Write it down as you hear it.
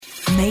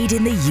Made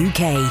in the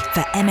UK for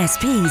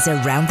MSPs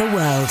around the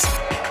world.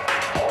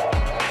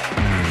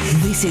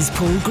 This is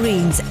Paul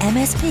Green's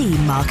MSP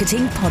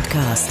Marketing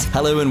Podcast.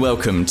 Hello and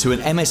welcome to an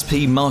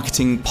MSP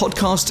Marketing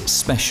Podcast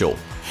special.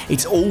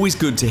 It's always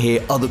good to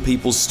hear other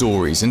people's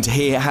stories and to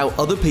hear how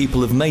other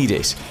people have made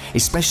it,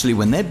 especially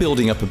when they're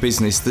building up a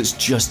business that's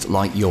just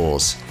like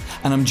yours.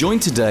 And I'm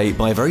joined today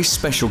by a very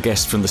special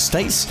guest from the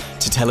States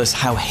to tell us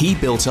how he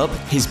built up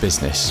his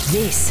business.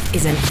 This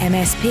is an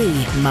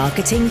MSP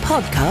Marketing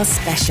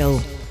Podcast special.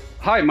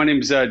 Hi, my name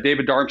is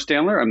David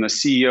Darmstandler. I'm the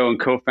CEO and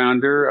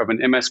co-founder of an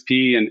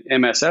MSP and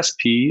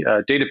MSSP,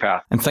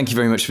 DataPath. And thank you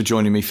very much for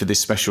joining me for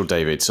this special,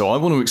 David. So I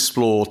want to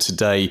explore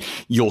today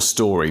your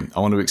story.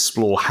 I want to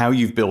explore how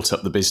you've built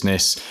up the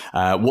business,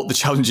 what the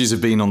challenges have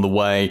been on the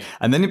way.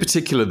 And then in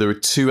particular, there are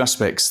two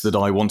aspects that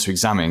I want to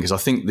examine because I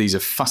think these are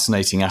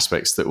fascinating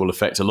aspects that will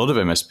affect a lot of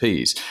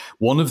MSPs.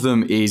 One of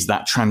them is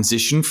that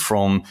transition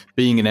from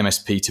being an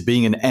MSP to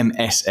being an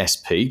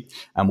MSSP.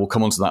 And we'll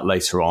come on to that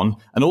later on.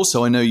 And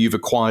also, I know you've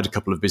acquired a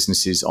couple of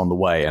businesses on the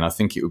way, and I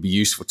think it would be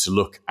useful to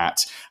look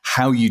at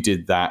how you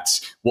did that,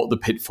 what the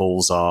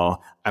pitfalls are,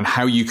 and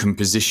how you can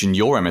position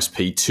your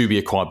MSP to be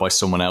acquired by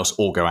someone else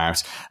or go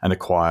out and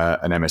acquire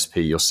an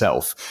MSP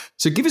yourself.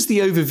 So give us the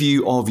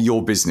overview of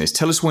your business.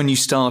 Tell us when you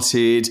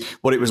started,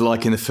 what it was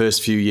like in the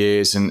first few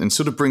years, and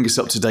sort of bring us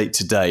up to date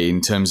today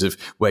in terms of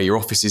where your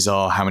offices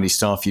are, how many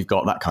staff you've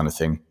got, that kind of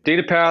thing.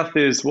 DataPath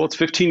is, it's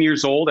 15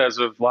 years old as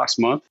of last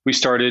month. We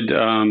started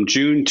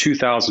June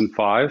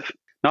 2005.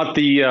 Not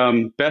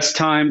the best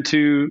time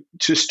to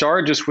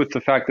start, just with the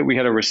fact that we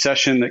had a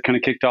recession that kind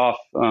of kicked off,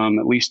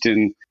 at least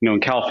in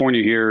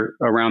California here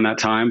around that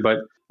time. But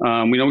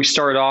we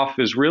started off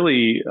as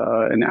really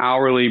an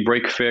hourly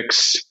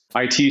break-fix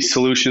IT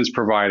solutions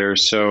provider.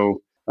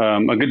 So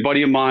a good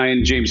buddy of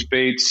mine, James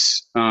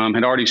Bates,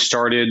 had already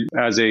started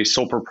as a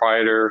sole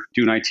proprietor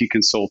doing IT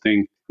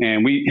consulting,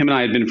 and him and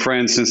I had been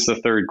friends since the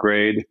third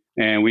grade,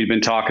 and we'd been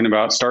talking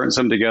about starting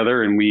something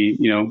together, and we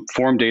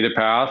formed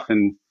DataPath.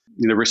 And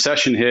the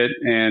recession hit,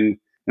 and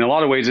in a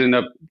lot of ways it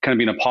ended up kind of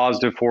being a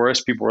positive for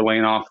us. People were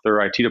laying off their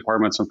IT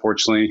departments,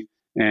 unfortunately,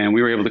 and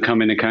we were able to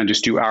come in and kind of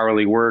just do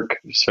hourly work.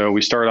 So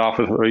we started off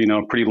with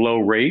a pretty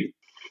low rate,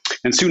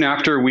 and soon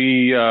after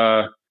we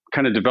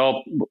kind of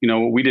developed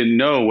what we didn't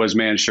know was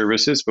managed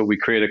services, but we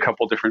created a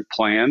couple different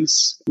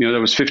plans.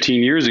 That was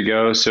 15 years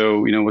ago,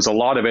 so it was a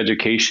lot of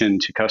education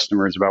to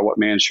customers about what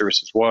managed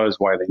services was,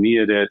 why they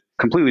needed it.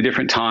 Completely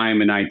different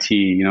time in IT.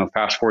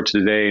 Fast forward to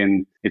today,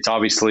 and it's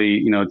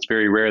obviously it's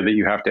very rare that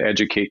you have to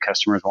educate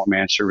customers what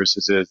managed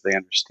services is. They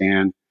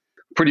understand.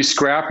 Pretty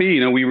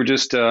scrappy. We were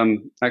just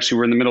actually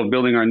we're in the middle of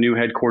building our new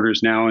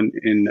headquarters now in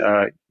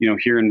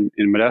here in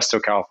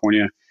Modesto,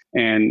 California.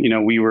 And,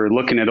 we were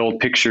looking at old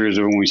pictures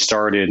of when we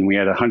started, and we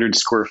had a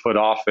 100-square-foot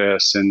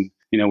office, and,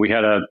 we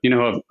had a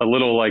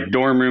little like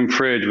dorm room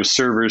fridge with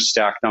servers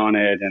stacked on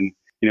it. And,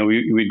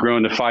 we'd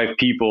grown to 5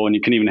 people, and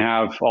you couldn't even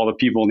have all the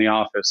people in the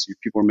office.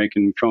 People were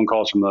making phone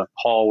calls from the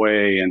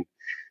hallway. And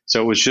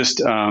so it was just,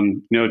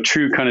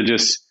 true kind of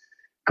just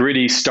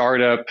gritty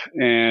startup.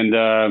 And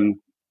the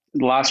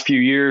last few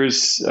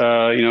years,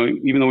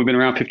 even though we've been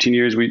around 15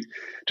 years, we've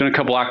done a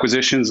couple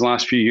acquisitions the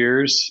last few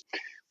years.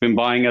 Been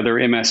buying other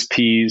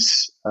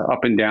MSPs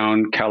up and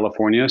down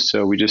California.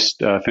 So we just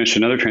finished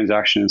another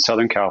transaction in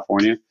Southern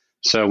California.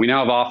 So we now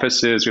have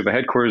offices. We have a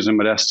headquarters in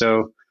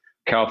Modesto,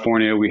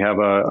 California. We have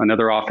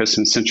another office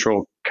in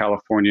Central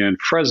California in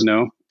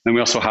Fresno. And we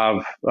also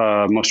have,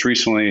 most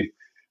recently,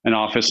 an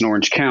office in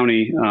Orange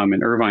County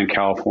in Irvine,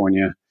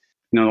 California.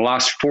 In the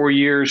last 4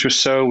 years or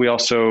so, we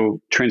also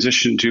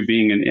transitioned to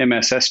being an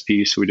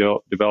MSSP. So we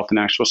developed an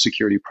actual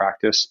security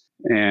practice.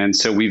 And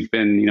so we've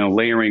been,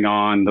 layering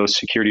on those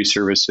security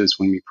services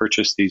when we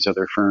purchase these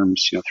other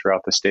firms,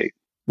 throughout the state.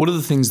 What are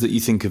the things that you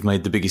think have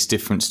made the biggest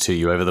difference to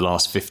you over the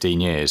last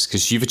 15 years?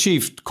 Because you've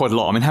achieved quite a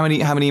lot. I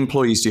mean, how many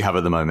employees do you have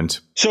at the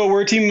moment? So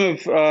we're a team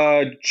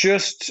of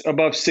just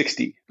above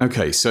 60.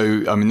 Okay,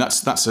 so I mean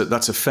that's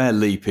a fair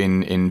leap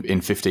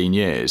in 15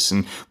 years.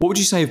 And what would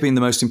you say have been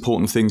the most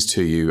important things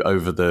to you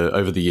over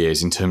the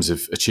years in terms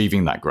of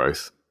achieving that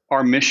growth?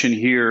 Our mission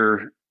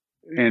here,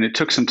 and it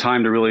took some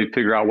time to really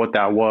figure out what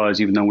that was,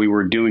 even though we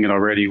were doing it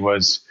already,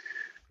 was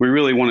we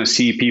really want to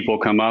see people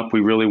come up. We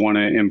really want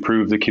to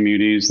improve the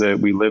communities that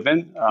we live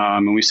in.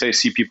 And we say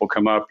see people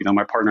come up.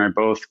 My partner and I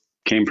both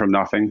came from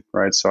nothing,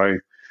 right? So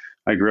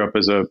I grew up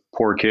as a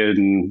poor kid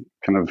and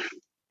kind of,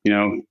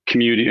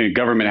 community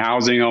government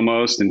housing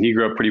almost, and he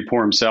grew up pretty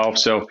poor himself.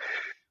 So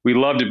we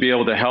love to be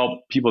able to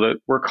help people that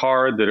work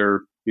hard, that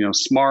are,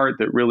 smart,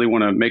 that really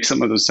want to make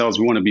something of themselves.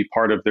 We want to be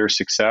part of their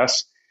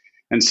success.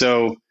 And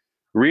so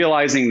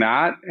realizing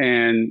that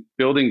and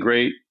building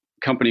great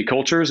company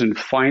cultures and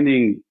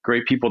finding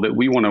great people that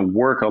we want to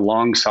work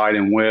alongside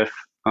and with,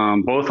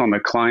 both on the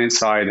client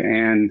side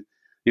and,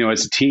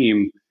 as a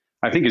team,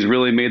 I think has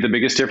really made the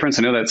biggest difference.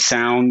 I know that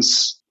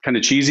sounds kind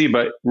of cheesy,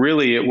 but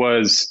really it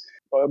was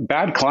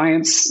bad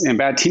clients and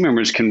bad team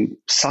members can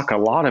suck a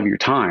lot of your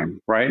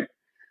time, right?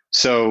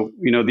 So,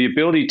 the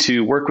ability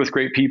to work with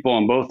great people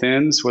on both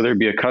ends, whether it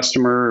be a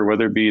customer or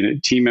whether it be a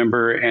team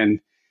member, and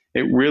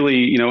it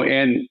really,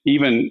 and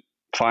even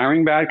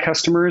firing bad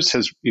customers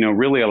has,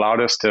 really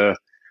allowed us to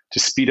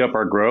speed up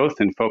our growth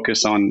and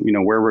focus on,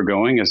 where we're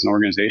going as an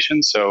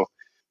organization. So,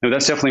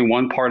 that's definitely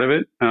one part of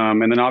it.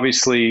 And then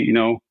obviously,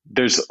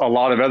 there's a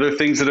lot of other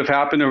things that have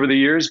happened over the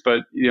years,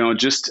 but,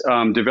 just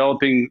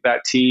developing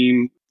that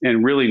team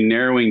and really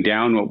narrowing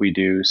down what we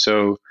do.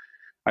 So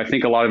I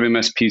think a lot of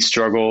MSPs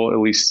struggle, at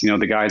least,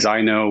 the guys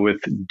I know,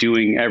 with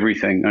doing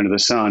everything under the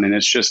sun. And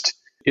it's just,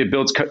 it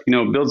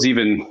builds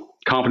even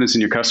confidence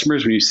in your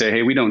customers when you say,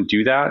 hey, we don't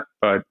do that,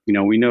 but,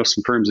 we know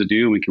some firms that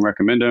do, and we can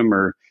recommend them,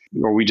 or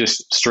we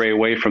just stray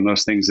away from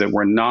those things that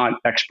we're not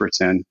experts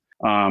in,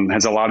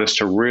 has allowed us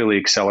to really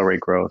accelerate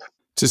growth.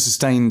 To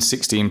sustain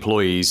 60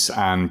 employees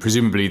and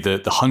presumably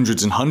the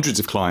hundreds and hundreds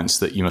of clients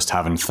that you must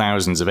have and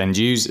thousands of end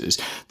users,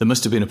 there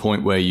must have been a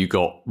point where you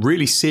got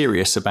really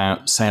serious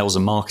about sales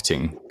and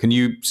marketing. Can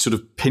you sort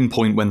of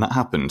pinpoint when that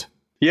happened?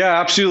 Yeah,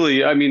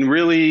 absolutely. I mean,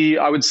 really,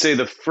 I would say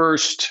the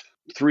first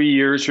 3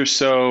 years or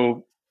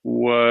so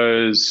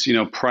was,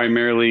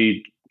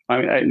 primarily,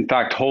 in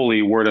fact,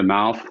 wholly word of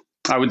mouth.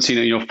 I would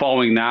say,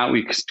 following that,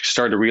 we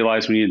started to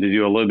realize we needed to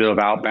do a little bit of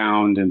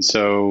outbound. And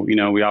so,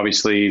 we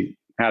obviously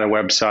had a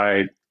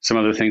website, some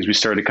other things. We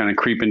started to kind of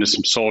creep into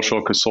some social,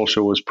 because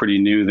social was pretty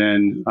new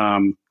then.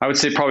 I would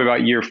say probably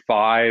about year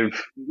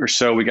 5 or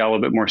so, we got a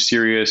little bit more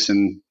serious.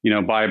 And,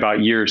 by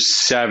about year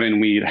 7,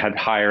 we had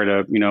hired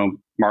a,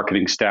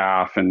 marketing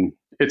staff. And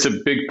it's a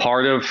big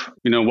part of,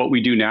 what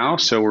we do now.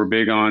 So we're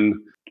big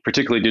on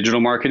particularly digital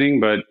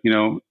marketing, but,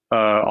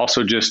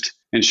 also just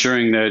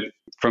ensuring that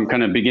from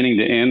kind of beginning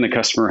to end, the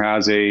customer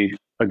has a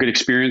good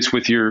experience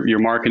with your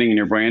marketing and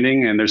your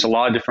branding. And there's a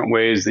lot of different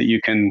ways that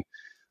you can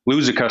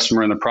lose a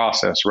customer in the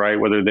process, right?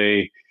 Whether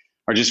they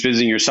are just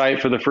visiting your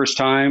site for the first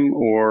time,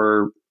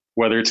 or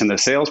whether it's in the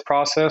sales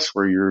process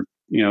where you're,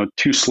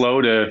 too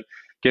slow to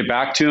get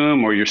back to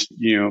them, or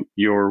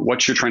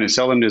what you're trying to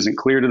sell them isn't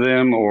clear to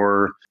them,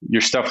 or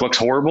your stuff looks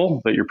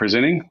horrible that you're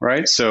presenting,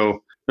 right?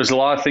 So there's a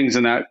lot of things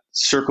in that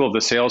circle of the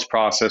sales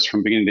process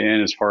from beginning to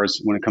end, as far as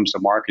when it comes to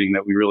marketing,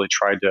 that we really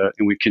tried to,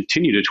 and we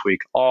continue to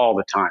tweak all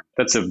the time.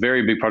 That's a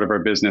very big part of our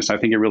business. I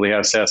think it really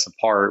has set us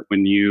apart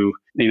when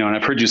and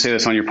I've heard you say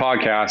this on your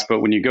podcast, but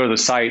when you go to the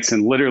sites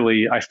and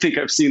literally, I think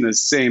I've seen the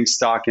same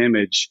stock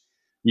image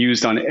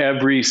used on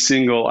every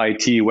single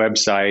IT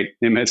website,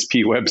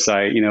 MSP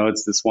website.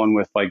 It's this one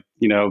with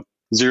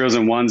zeros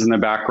and ones in the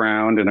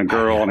background and a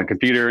girl on a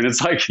computer. And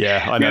it's like,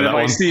 yeah, I know that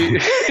one.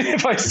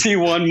 If I see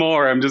one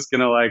more, I'm just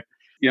going to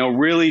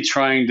really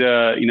trying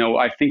to,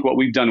 I think what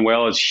we've done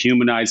well is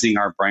humanizing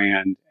our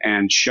brand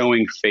and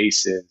showing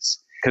faces,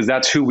 because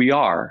that's who we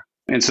are.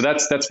 And so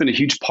that's been a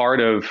huge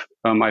part of,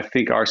 I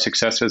think, our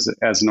success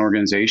as an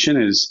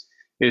organization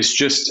is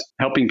just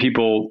helping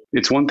people.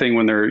 It's one thing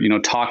when they're,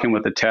 talking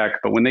with the tech,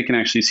 but when they can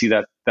actually see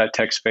that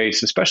tech's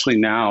face, especially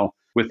now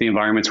with the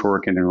environments we're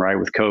working in, right,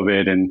 with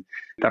COVID, and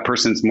that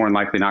person's more than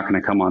likely not going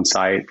to come on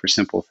site for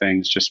simple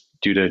things just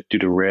due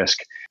to risk.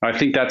 I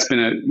think that's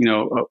been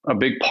a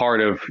big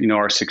part of,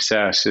 our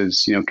success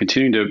is,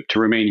 continuing to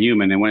remain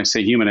human. And when I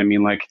say human, I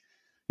mean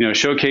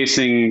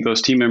showcasing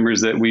those team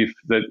members that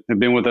have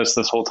been with us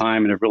this whole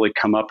time and have really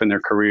come up in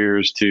their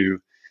careers to,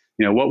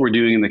 what we're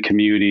doing in the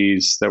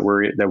communities that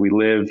we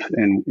live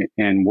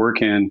and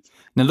work in.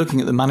 Now, looking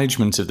at the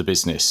management of the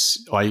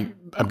business, I'm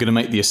going to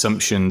make the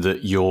assumption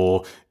that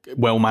you're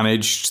well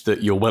managed,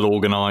 that you're well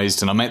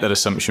organized. And I make that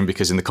assumption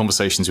because in the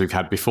conversations we've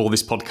had before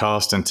this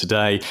podcast and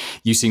today,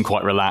 you seem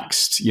quite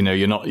relaxed.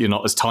 You're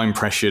not as time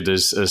pressured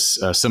as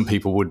some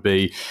people would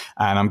be.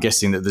 And I'm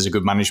guessing that there's a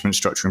good management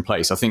structure in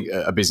place. I think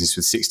a business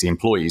with 60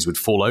 employees would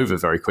fall over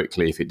very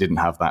quickly if it didn't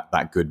have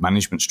that good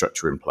management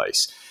structure in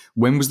place.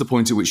 When was the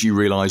point at which you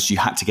realized you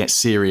had to get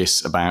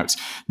serious about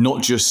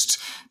not just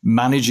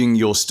managing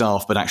your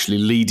staff, but actually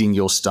leading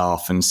your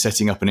staff and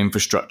setting up an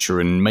infrastructure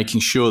and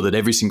making sure that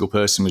every single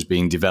person was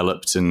being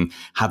developed and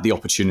had the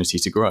opportunity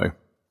to grow?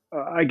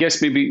 I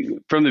guess maybe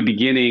from the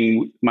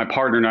beginning, my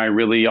partner and I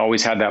really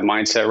always had that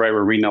mindset, right?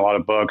 We're reading a lot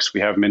of books.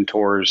 We have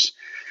mentors.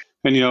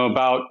 And,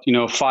 about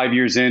 5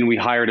 years in, we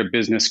hired a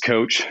business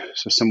coach.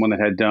 So someone that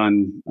had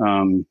done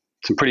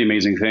some pretty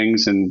amazing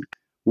things and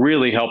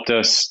really helped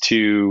us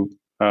to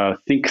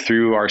think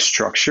through our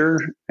structure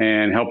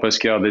and help us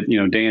get out of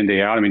the, day in,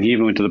 day out. I mean, he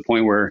even went to the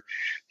point where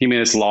he made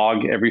us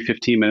log every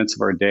 15 minutes of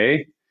our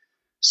day.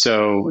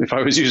 So if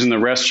I was using the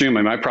restroom,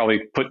 I might probably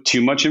put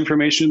too much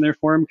information in there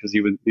for him, because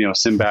he would,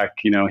 send back,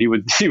 he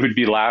would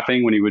be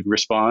laughing when he would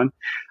respond.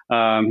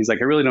 He's like,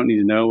 I really don't need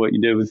to know what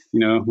you did with,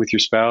 with your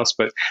spouse.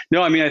 But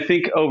no, I mean, I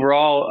think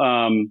overall,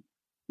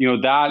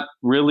 that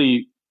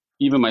really,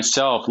 even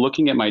myself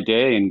looking at my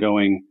day and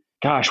going,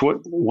 gosh,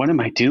 what am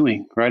I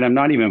doing? Right. I'm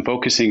not even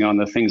focusing on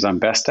the things I'm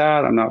best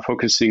at. I'm not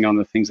focusing on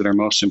the things that are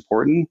most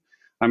important.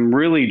 I'm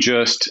really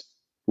just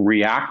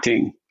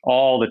reacting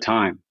all the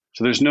time.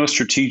 So there's no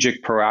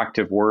strategic,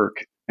 proactive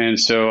work. And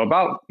so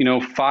about,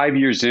 5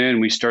 years in,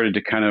 we started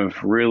to kind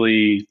of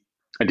really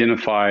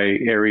identify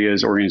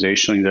areas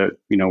organizationally that,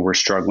 were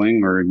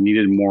struggling or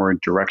needed more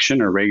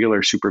direction or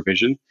regular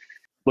supervision.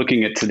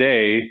 Looking at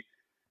today,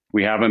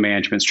 We have a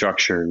management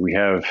structure. We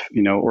have,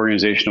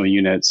 organizational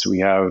units. We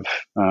have,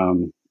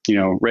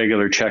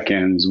 regular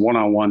check-ins,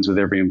 one-on-ones with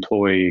every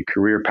employee,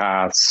 career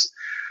paths,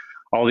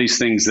 all these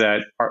things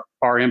that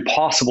are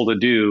impossible to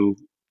do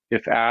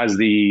if, as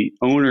the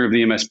owner of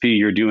the MSP,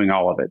 you're doing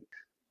all of it.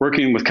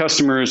 Working with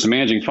customers,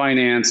 managing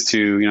finance,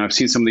 to I've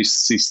seen some of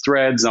these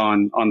threads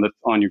on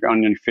your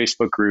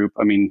Facebook group.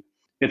 I mean,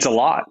 it's a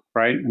lot,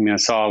 right? I mean, I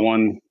saw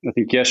one I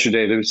think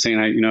yesterday that was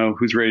saying,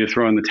 who's ready to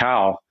throw in the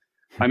towel.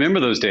 I remember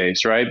those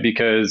days, right?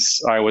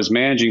 Because I was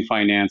managing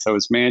finance, I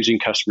was managing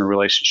customer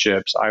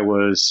relationships, I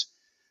was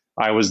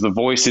the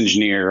voice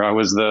engineer, I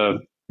was the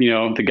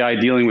guy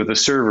dealing with the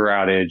server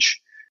outage.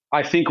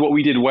 I think what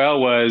we did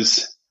well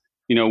was,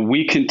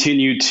 we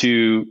continued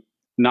to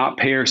not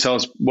pay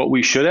ourselves what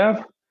we should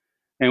have.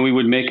 And we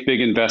would make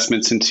big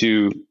investments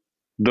into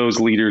those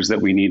leaders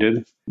that we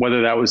needed,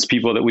 whether that was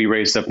people that we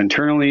raised up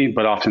internally,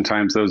 but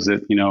oftentimes those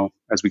that,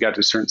 as we got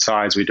to a certain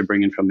size, we had to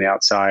bring in from the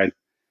outside.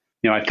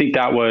 I think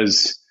that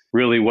was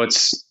really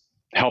what's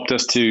helped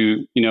us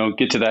to,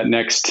 get to that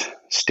next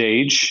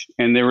stage.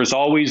 And there was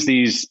always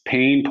these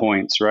pain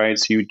points, right?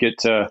 So you'd get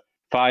to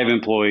 5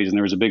 employees and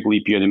there was a big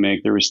leap you had to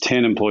make. There was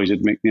 10 employees that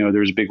make, there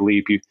was a big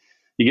leap. You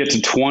get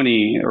to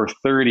 20 or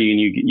 30 and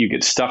you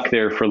get stuck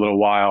there for a little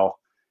while,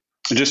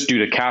 just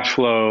due to cash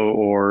flow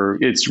or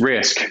it's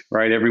risk,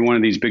 right? Every one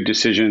of these big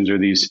decisions or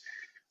these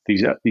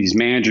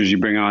managers you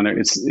bring on,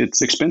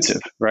 it's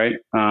expensive, right?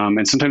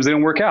 And sometimes they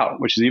don't work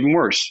out, which is even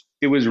worse.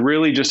 It was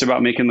really just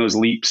about making those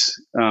leaps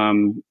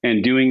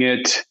and doing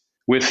it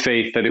with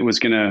faith that it was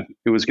gonna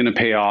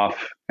pay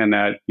off, and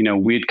that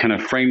we'd kind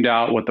of framed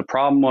out what the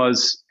problem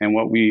was and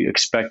what we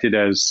expected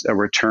as a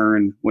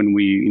return when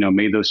we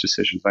made those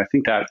decisions. I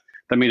think that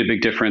made a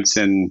big difference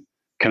in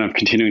kind of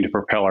continuing to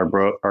propel our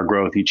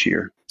growth each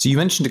year. So you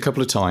mentioned a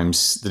couple of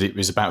times that it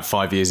was about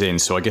 5 years in.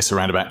 So I guess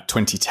around about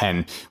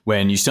 2010,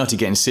 when you started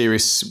getting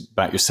serious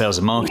about your sales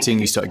and marketing,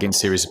 you started getting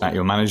serious about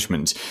your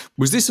management.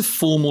 Was this a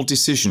formal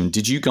decision?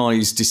 Did you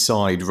guys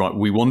decide, right,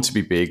 we want to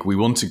be big, we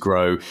want to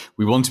grow,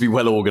 we want to be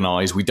well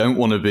organized, we don't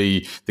want to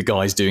be the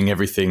guys doing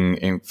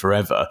everything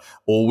forever?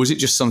 Or was it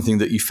just something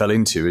that you fell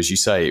into? As you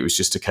say, it was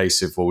just a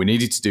case of, well, we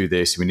needed to do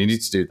this, we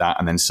needed to do that.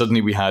 And then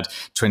suddenly we had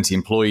 20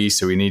 employees,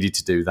 so we needed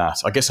to do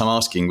that. I guess I'm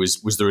asking,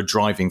 was there a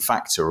driving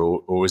factor,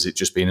 or was it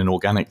just being an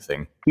organic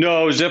thing?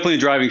 No, it was definitely a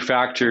driving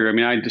factor. I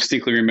mean, I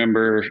distinctly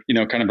remember,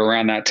 kind of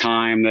around that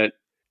time that,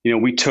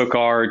 we took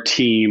our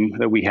team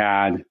that we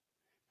had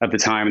at the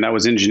time, and that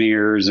was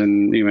engineers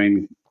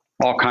and,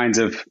 all kinds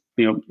of,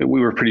 we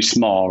were pretty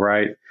small,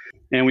 right?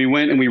 And we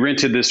went and we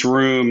rented this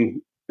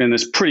room in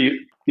this pretty,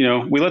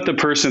 we let the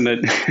person that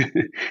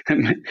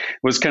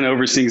was kind of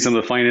overseeing some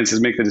of the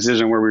finances make the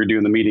decision where we were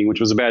doing the meeting, which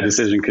was a bad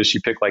decision because she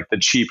picked like the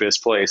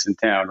cheapest place in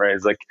town, right?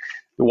 It's like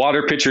the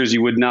water pitchers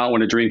you would not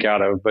want to drink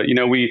out of. But,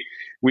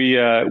 we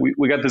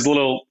got this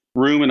little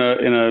room in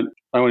a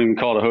I won't even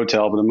call it a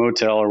hotel, but a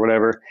motel or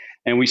whatever.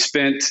 And we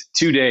spent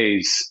 2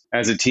 days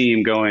as a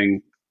team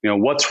going,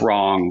 what's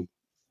wrong?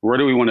 Where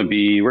do we want to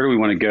be? Where do we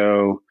want to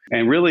go?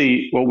 And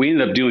really what we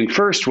ended up doing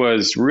first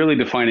was really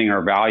defining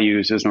our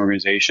values as an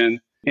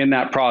organization. In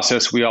that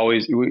process, we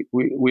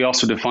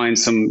also defined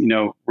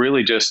some,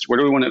 really just where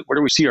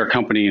do we see our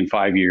company in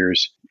 5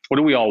 years? What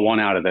do we all want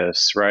out of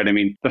this, right? I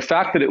mean, the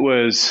fact that it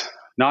was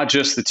not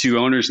just the 2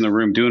 owners in the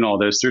room doing all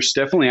this, there's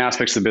definitely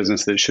aspects of the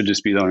business that should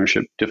just be the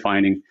ownership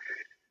defining.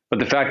 But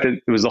the fact that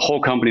it was the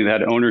whole company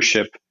that had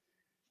ownership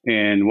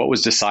in what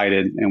was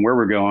decided and where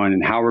we're going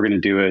and how we're going to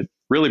do it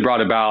really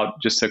brought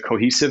about just a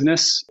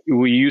cohesiveness.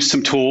 We used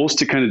some tools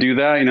to kind of do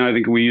that. I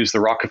think we used the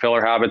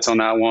Rockefeller habits on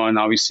that one.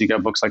 Obviously, you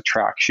got books like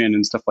Traction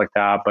and stuff like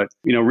that. But,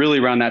 really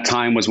around that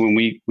time was when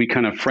we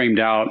kind of framed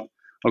out,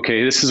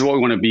 okay, this is what we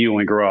want to be when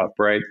we grow up,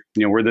 right?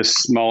 We're this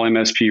small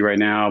MSP right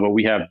now, but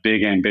we have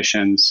big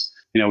ambitions.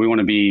 We want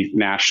to be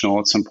national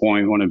at some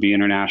point. We want to be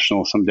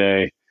international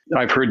someday.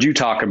 I've heard you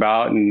talk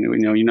about,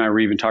 and you and I were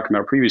even talking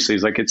about previously,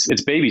 is like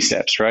it's baby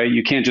steps, right?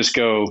 You can't just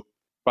go,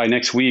 by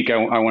next week, I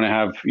want to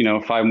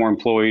have 5 more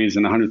employees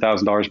and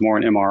 $100,000 more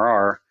in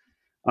MRR.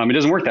 It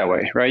doesn't work that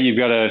way, right? You've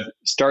got to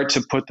start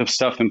to put the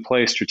stuff in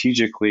place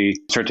strategically,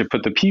 start to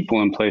put the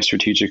people in place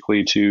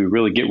strategically to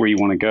really get where you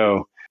want to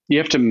go. You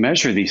have to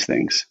measure these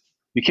things.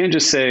 You can't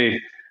just say,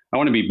 I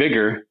want to be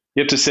bigger.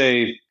 You have to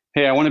say,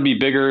 hey, I want to be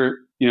bigger.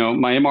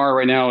 My MRR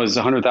right now is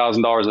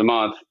 $100,000 a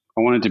month.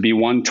 I want it to be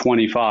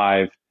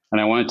 125,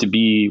 and I want it to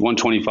be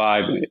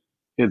 125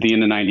 at the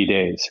end of 90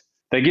 days.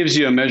 That gives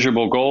you a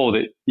measurable goal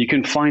that you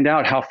can find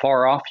out how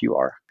far off you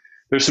are.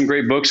 There's some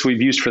great books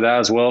we've used for that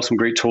as well, some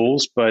great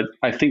tools, but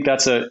I think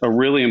that's a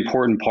really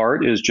important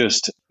part, is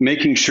just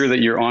making sure that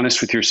you're honest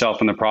with yourself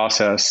in the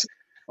process.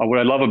 What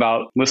I love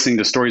about listening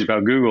to stories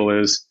about Google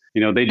is,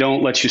 they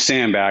don't let you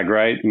sandbag,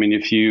 right? I mean,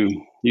 if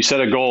you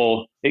set a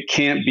goal, it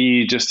can't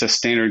be just a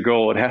standard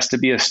goal. It has to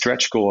be a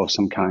stretch goal of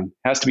some kind.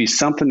 It has to be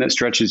something that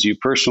stretches you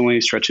personally,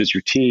 stretches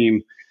your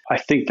team. I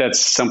think that's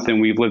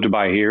something we've lived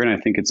by here, and I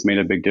think it's made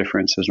a big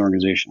difference as an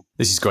organization.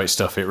 This is great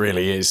stuff. It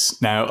really is.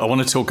 Now, I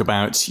want to talk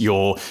about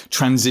your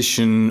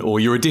transition or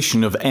your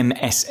addition of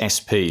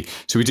MSSP.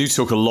 So we do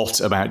talk a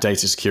lot about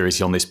data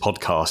security on this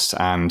podcast,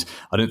 and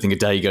I don't think a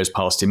day goes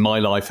past in my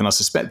life, and I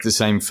suspect the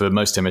same for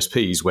most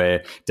MSPs,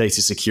 where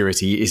data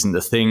security isn't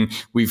a thing.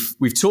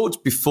 We've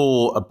talked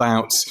before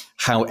about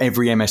how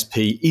every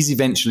MSP is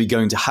eventually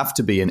going to have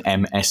to be an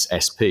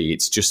MSSP.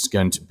 It's just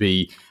going to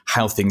be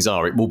how things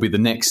are. It will be the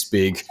next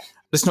big,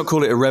 let's not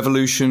call it a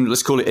revolution,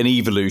 let's call it an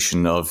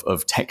evolution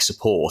of tech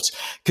support.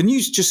 Can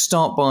you just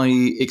start by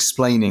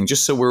explaining,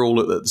 just so we're all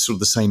at the, sort of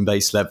the same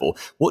base level,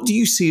 what do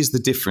you see as the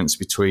difference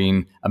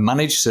between a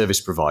managed service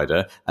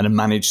provider and a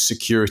managed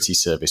security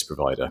service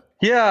provider?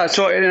 Yeah,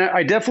 so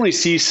I definitely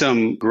see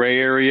some gray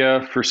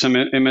area for some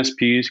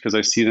MSPs because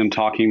I see them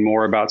talking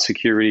more about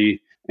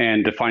security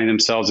and defining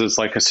themselves as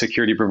like a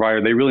security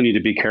provider. They really need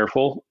to be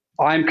careful.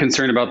 I'm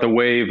concerned about the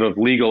wave of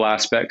legal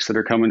aspects that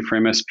are coming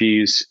from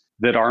MSPs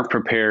that aren't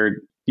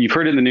prepared. You've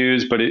heard it in the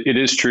news, but it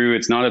is true.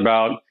 It's not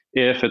about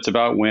if, it's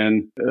about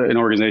when an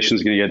organization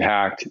is going to get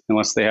hacked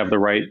unless they have the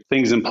right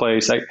things in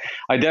place.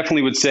 I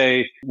definitely would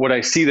say what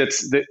I see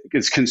that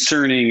is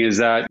concerning is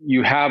that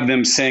you have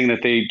them saying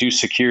that they do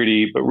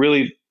security, but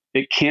really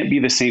it can't be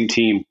the same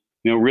team.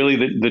 You know, really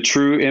the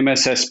true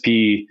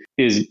MSSP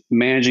is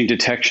managing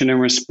detection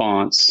and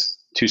response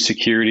to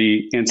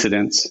security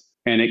incidents.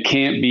 And it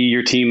can't be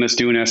your team that's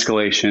doing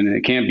escalation.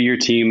 It can't be your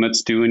team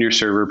that's doing your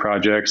server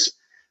projects.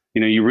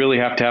 You know, you really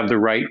have to have the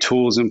right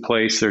tools in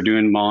place. They're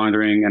doing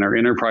monitoring and our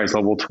enterprise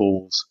level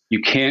tools. You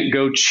can't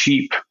go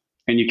cheap,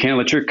 and you can't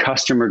let your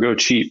customer go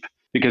cheap,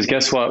 because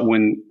guess what?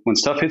 When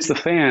stuff hits the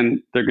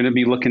fan, they're going to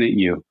be looking at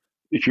you.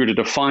 If you were to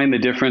define the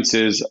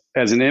differences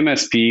as an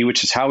MSP,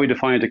 which is how we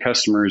define it to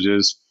customers,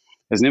 is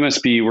as an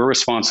MSP, we're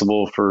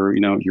responsible for,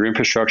 you know, your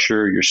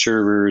infrastructure, your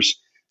servers,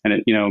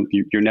 and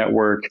your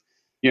network,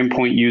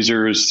 endpoint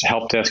users,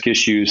 help desk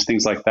issues,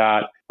 things like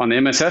that. On the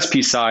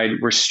MSSP side,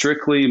 we're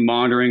strictly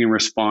monitoring and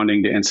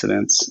responding to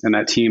incidents, and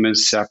that team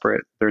is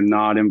separate. They're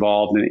not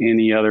involved in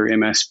any other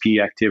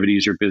MSP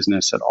activities or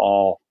business at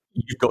all.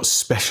 You've got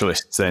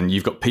specialists then.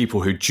 You've got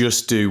people who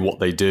just do what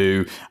they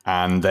do,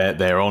 and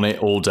they're on it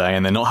all day,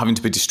 and they're not having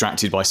to be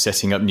distracted by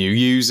setting up new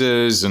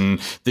users and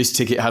this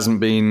ticket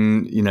hasn't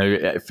been,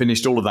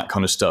 finished, all of that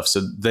kind of stuff.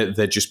 So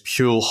they're just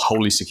pure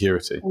holy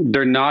security.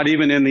 They're not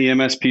even in the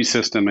MSP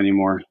system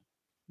anymore.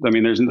 I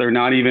mean,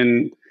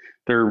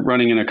 they're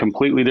running in a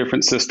completely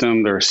different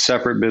system. They're a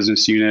separate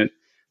business unit.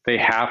 They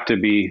have to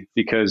be,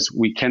 because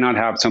we cannot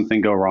have something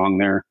go wrong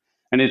there.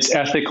 And it's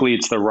ethically,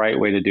 it's the right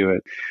way to do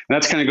it. And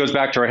that's kind of goes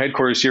back to our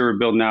headquarters here. We're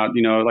building out,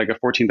 like a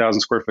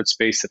 14,000 square foot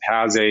space that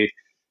has a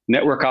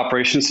network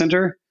operations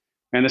center.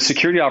 And the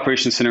security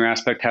operations center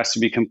aspect has to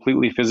be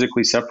completely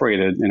physically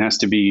separated and has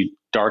to be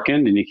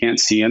darkened, and you can't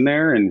see in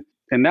there. And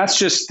that's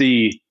just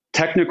the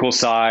technical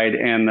side,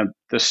 and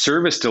the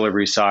service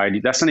delivery side.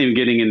 That's not even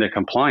getting into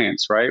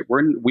compliance, right?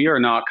 We are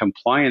not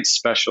compliance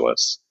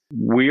specialists.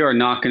 We are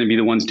not going to be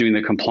the ones doing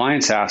the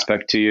compliance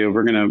aspect to you.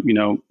 We're going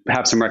to,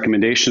 have some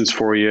recommendations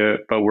for you,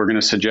 but we're going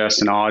to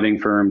suggest an auditing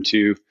firm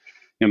to,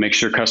 make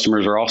sure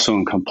customers are also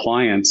in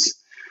compliance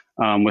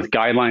with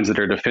guidelines that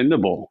are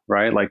defendable,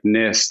 right? Like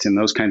NIST and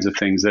those kinds of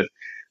things. That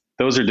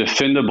those are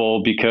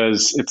defendable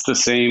because it's the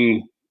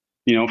same,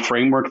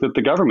 framework that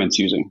the government's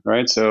using,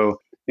 right? So,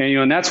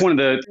 and that's one of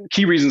the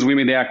key reasons we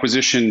made the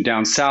acquisition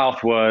down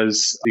south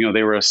was,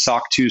 they were a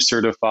SOC 2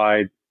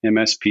 certified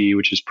MSP,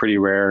 which is pretty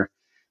rare.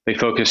 They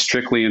focus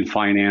strictly in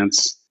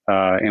finance,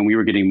 and we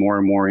were getting more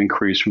and more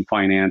inquiries from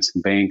finance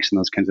and banks and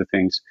those kinds of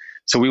things.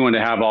 So we wanted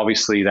to have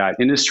obviously that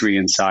industry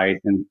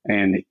insight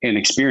and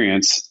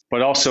experience,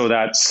 but also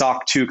that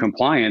SOC 2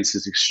 compliance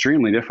is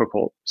extremely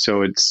difficult.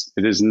 So it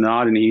is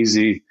not an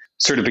easy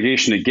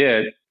certification to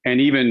get. And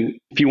even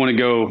if you want to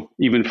go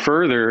even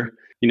further,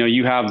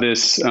 you have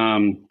this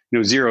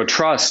zero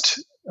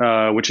trust,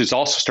 which is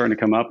also starting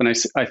to come up. And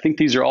I think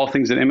these are all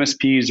things that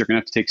MSPs are going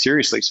to have to take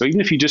seriously. So even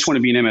if you just want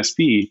to be an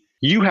MSP,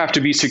 you have to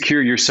be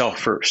secure yourself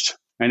first.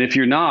 And if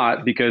you're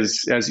not,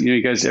 because as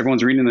you guys,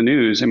 everyone's reading the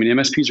news,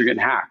 MSPs are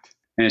getting hacked,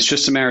 and it's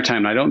just a matter of time.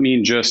 And I don't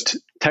mean just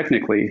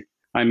technically,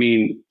 I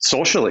mean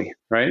socially,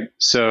 right?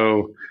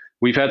 So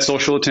we've had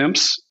social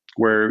attempts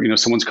where,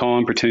 someone's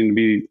calling, pretending to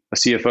be a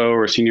CFO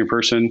or a senior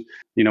person,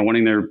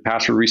 wanting their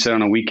password reset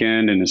on a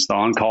weekend, and it's the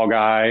on-call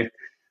guy.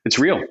 It's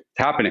real. It's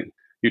happening.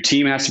 Your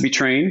team has to be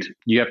trained.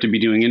 You have to be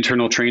doing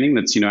internal training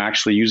that's,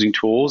 actually using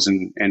tools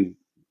and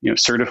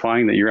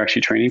certifying that you're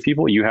actually training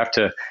people. You have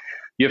to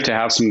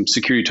have some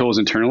security tools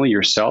internally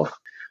yourself.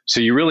 So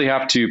you really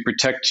have to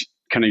protect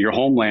kind of your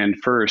homeland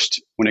first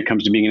when it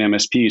comes to being an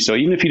MSP. So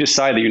even if you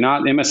decide that you're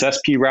not,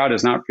 MSSP route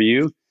is not for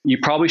you, you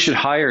probably should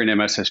hire an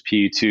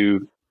MSSP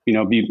to,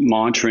 be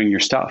monitoring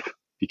your stuff,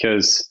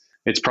 because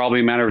it's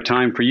probably a matter of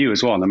time for you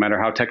as well. No matter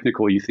how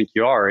technical you think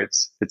you are,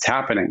 it's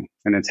happening,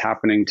 and it's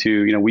happening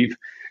to,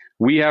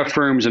 we have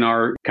firms in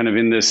our kind of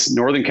in this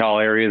Northern Cal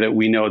area that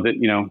we know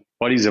that,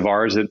 buddies of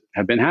ours that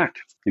have been hacked,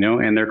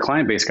 and their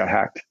client base got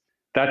hacked.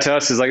 that to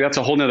us is like, that's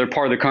a whole nother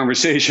part of the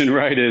conversation,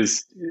 right?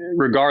 Is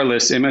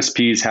regardless,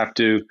 MSPs have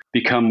to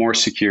become more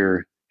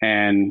secure.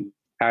 And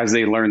as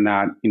they learn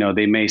that,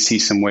 they may see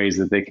some ways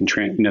that they can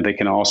they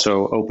can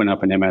also open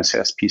up an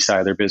MSSP side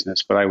of their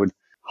business. But I would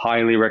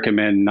highly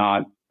recommend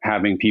not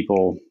having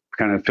people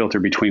kind of filter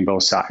between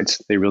both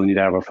sides. They really need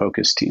to have a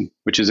focused team,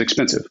 which is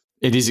expensive.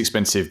 It is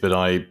expensive, but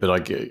I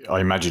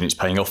imagine it's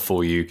paying off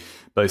for you,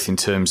 both in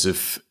terms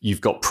of you've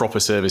got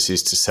proper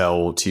services to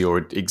sell to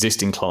your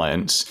existing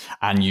clients,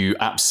 and you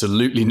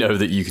absolutely know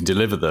that you can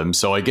deliver them.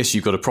 So I guess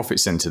you've got a profit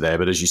center there.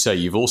 But as you say,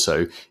 you've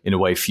also, in a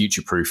way,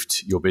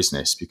 future-proofed your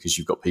business because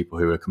you've got people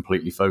who are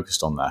completely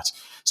focused on that.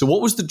 So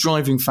what was the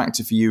driving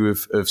factor for you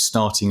of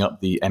starting up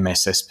the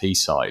MSSP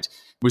side?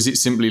 Was it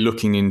simply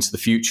looking into the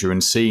future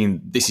and seeing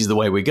this is the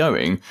way we're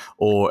going?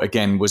 Or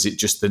again, was it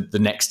just the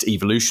next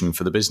evolution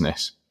for the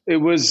business? It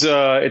was.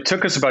 It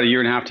took us about a year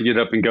and a half to get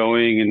up and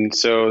going, and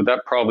so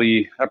that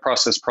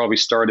process probably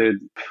started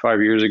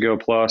 5 years ago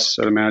plus.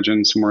 I'd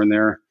imagine somewhere in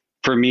there.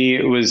 For me,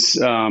 it was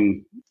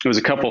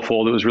a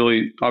couple-fold. It was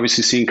really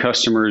obviously seeing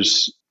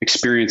customers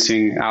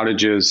experiencing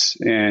outages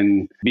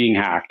and being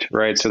hacked,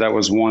 right? So that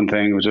was one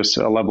thing. It was just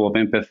a level of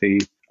empathy.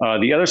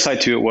 The other side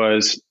to it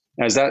was,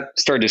 as that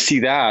started to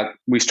see that,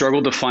 we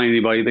struggled to find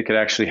anybody that could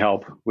actually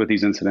help with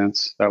these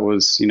incidents. That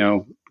was,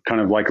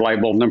 kind of like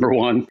light bulb number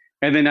one.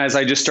 And then as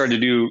I just started to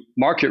do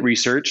market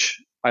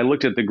research, I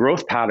looked at the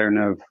growth pattern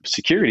of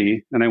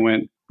security and I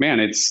went, man,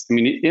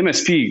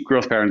 MSP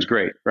growth pattern is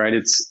great, right?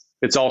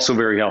 It's also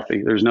very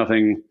healthy. There's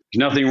nothing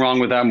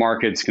wrong with that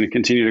market. It's going to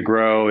continue to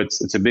grow.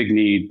 It's a big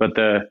need. But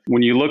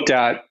when you looked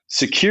at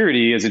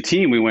security as a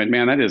team, we went,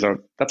 man,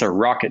 that's a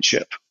rocket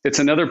ship. It's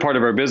another part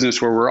of our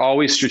business where we're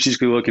always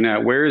strategically looking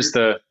at where's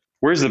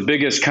the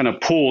biggest kind of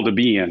pool to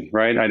be in,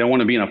 right? I don't want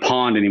to be in a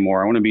pond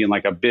anymore. I want to be in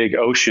like a big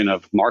ocean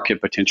of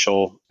market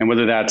potential. And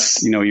whether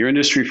that's, your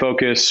industry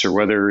focus or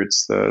whether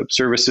it's the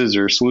services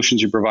or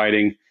solutions you're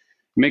providing, it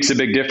makes a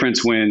big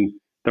difference when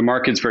the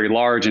market's very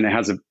large and it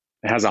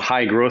has a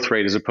high growth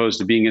rate as opposed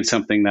to being in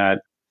something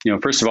that,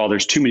 first of all,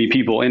 there's too many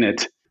people in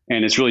it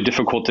and it's really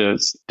difficult to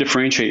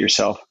differentiate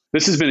yourself.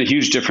 This has been a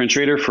huge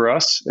differentiator for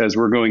us as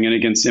we're going in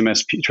against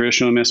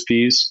traditional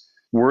MSPs.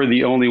 We're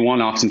the only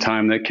one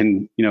oftentimes that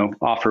can,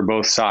 offer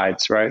both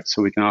sides, right?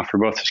 So we can offer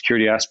both the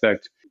security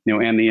aspect,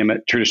 and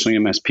the traditionally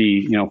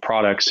MSP,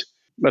 products.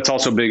 That's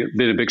also been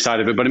a big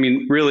side of it. But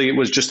really, it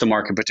was just the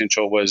market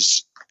potential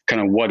was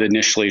kind of what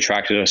initially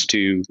attracted us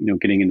to,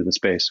 getting into the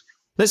space.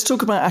 Let's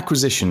talk about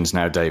acquisitions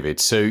now, David.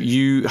 So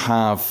you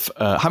have,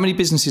 how many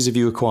businesses have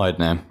you acquired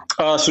now?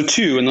 So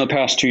 2 in the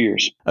past 2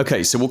 years.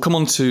 Okay, so we'll come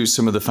on to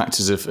some of the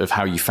factors of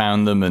how you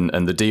found them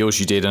and the deals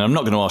you did. And I'm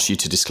not going to ask you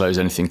to disclose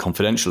anything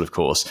confidential, of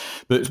course.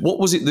 But what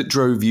was it that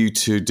drove you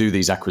to do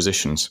these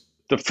acquisitions?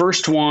 The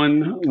first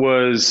one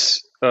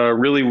was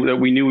really that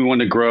we knew we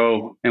wanted to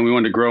grow, and we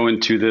wanted to grow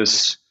into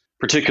this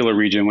particular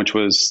region, which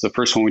was the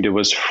first one we did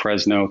was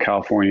Fresno,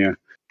 California.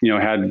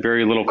 Had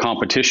very little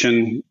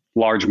competition,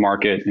 large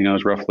market. It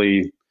was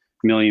roughly 1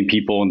 million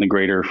people in the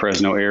greater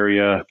Fresno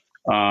area.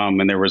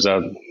 And there was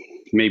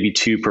maybe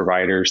 3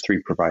 providers,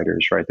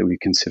 right, that we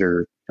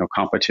consider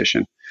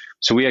competition.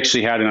 So we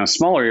actually had in a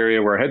smaller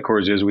area where our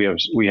headquarters is,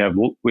 we have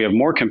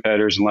more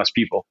competitors and less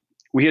people.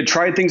 We had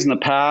tried things in the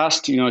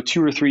past,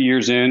 2 or 3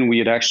 years in, we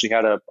had actually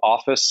had an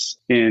office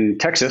in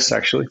Texas,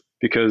 actually,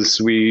 because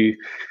we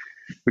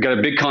got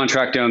a big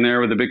contract down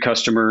there with a big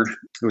customer.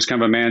 It was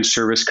kind of a managed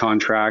service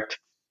contract.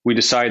 We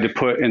decided to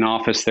put an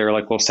office there,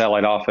 like a little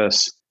satellite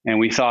office. And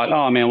we thought,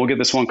 oh man, we'll get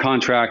this one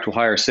contract. We'll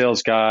hire a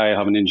sales guy,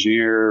 have an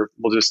engineer.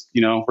 We'll just,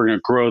 we're going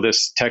to grow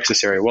this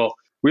Texas area. Well,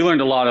 we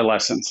learned a lot of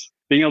lessons.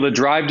 Being able to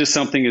drive to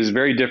something is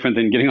very different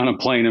than getting on a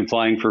plane and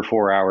flying for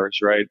 4 hours,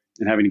 right?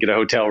 And having to get a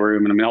hotel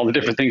room and all the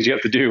different things you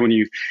have to do when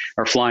you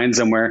are flying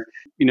somewhere.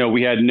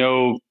 We had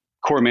no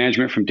core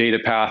management from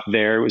DataPath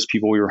there. It was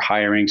people we were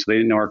hiring, so they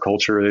didn't know our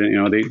culture.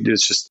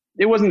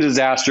 It wasn't a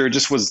disaster.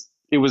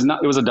 It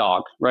was a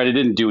dog, right? It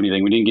didn't do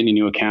anything. We didn't get any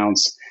new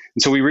accounts.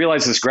 And so we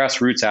realized this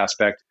grassroots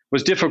aspect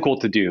was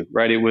difficult to do,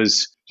 right? It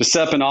was to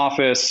set up an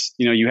office,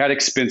 you had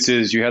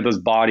expenses, you had those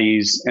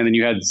bodies, and then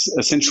you had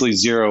essentially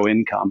zero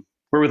income.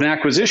 Where with an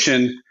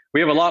acquisition,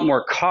 we have a lot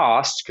more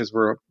cost because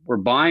we're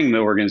buying the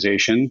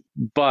organization,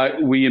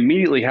 but we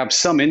immediately have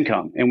some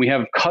income and we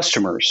have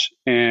customers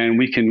and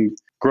we can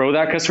grow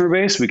that customer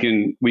base. We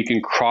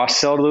can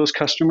cross-sell to those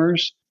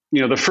customers.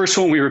 The first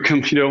one we were,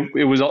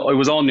 it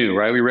was all new,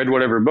 right? We read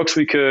whatever books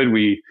we could.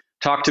 We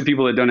talked to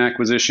people that done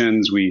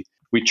acquisitions. We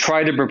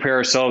tried to prepare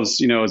ourselves,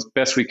 as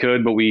best we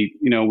could, but we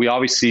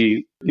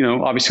obviously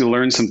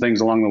learned some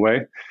things along the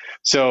way.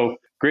 So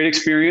great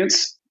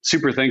experience.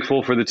 Super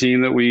thankful for the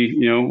team that we,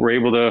 were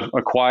able to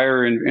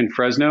acquire in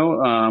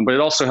Fresno. But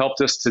it also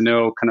helped us to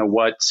know kind of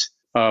what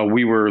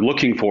we were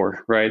looking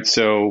for, right?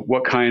 So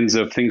what kinds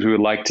of things we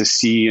would like to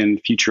see in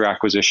future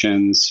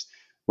acquisitions,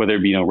 whether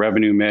it be,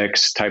 revenue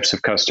mix, types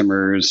of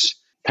customers,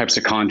 types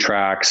of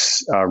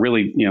contracts,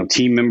 really,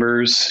 team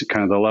members,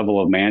 kind of the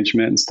level of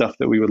management and stuff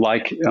that we would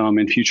like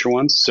in future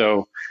ones.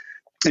 So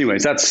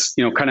anyways, that's,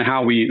 kind of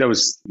how that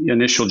was the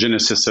initial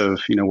genesis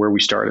of, where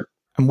we started.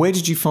 And where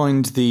did you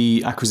find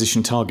the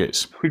acquisition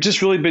targets? We've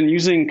just really been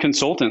using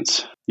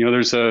consultants.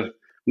 There's a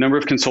number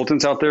of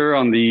consultants out there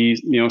on the,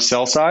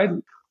 sell side.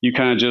 You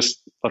kind of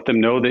just let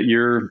them know that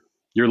you're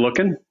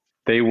looking.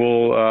 They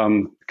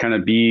will kind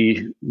of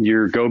be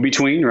your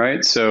go-between,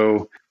 right?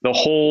 So the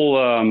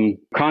whole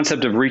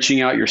concept of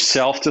reaching out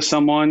yourself to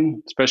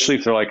someone, especially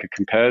if they're like a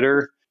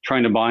competitor,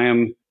 trying to buy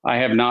them, I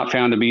have not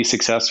found to be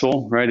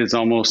successful, right? It's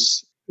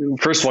almost,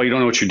 first of all, you don't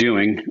know what you're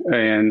doing.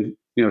 And,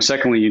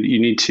 secondly, you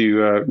need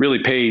to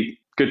really pay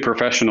good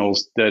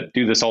professionals that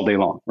do this all day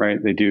long,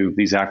 right? They do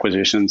these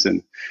acquisitions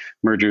and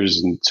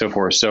mergers and so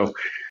forth. So,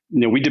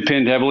 we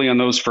depend heavily on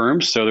those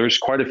firms. So there's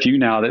quite a few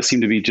now that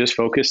seem to be just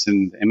focused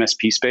in the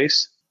MSP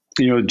space.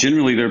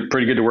 Generally they're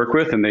pretty good to work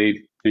with, and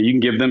you can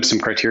give them some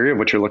criteria of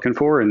what you're looking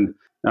for, and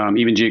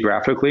even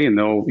geographically, and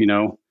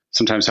they'll,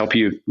 sometimes help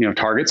you,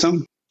 target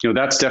some.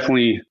 That's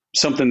definitely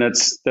something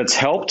that's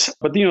helped.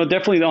 But,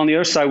 definitely on the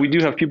other side, we do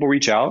have people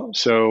reach out.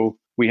 So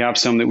we have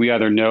some that we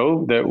either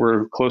know that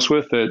we're close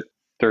with, that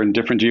they're in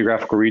different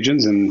geographical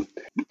regions. And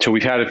so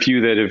we've had a few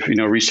that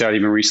have, reached out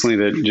even recently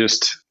that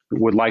just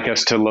would like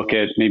us to look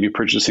at maybe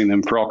purchasing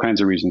them for all kinds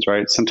of reasons,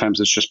 right? Sometimes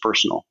it's just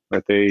personal,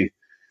 right? They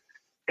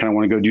kind of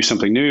want to go do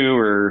something new,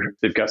 or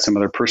they've got some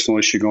other personal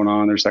issue going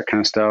on. There's that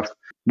kind of stuff.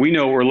 We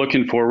know what we're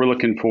looking for. We're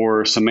looking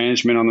for some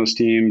management on those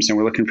teams, and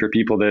we're looking for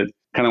people that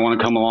kind of want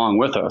to come along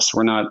with us.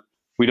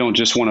 We don't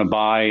just want to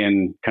buy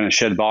and kind of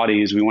shed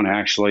bodies. We want to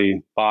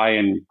actually buy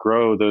and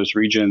grow those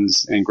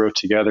regions and grow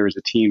together as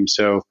a team.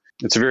 So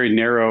it's a very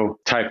narrow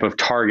type of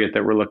target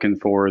that we're looking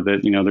for,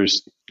 that,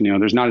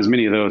 there's not as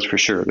many of those for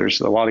sure.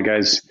 There's a lot of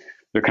guys,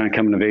 they're kind of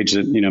coming of age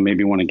that,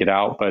 maybe want to get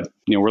out, but,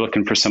 we're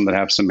looking for some that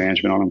have some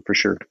management on them for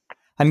sure.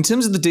 And in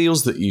terms of the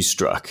deals that you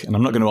struck, and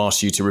I'm not going to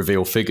ask you to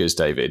reveal figures,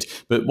 David,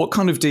 but what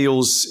kind of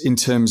deals in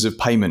terms of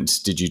payment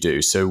did you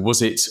do? So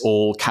was it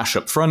all cash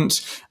up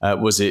front?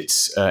 Was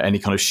it any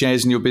kind of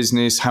shares in your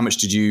business? How much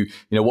did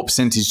what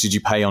percentage did you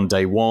pay on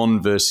day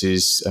one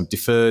versus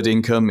deferred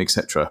income,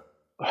 etc.?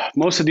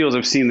 Most of the deals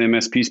I've seen in the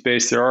MSP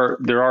space, there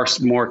are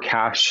more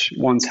cash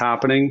ones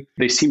happening.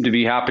 They seem to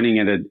be happening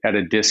at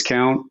a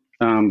discount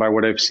by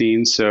what I've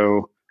seen.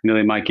 So,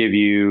 they might give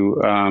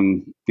you,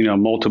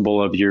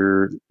 multiple of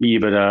your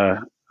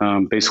EBITDA,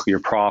 basically your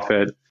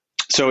profit.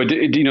 So it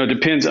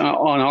depends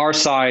on our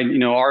side.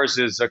 Ours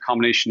is a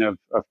combination of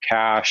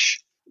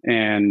cash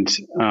and,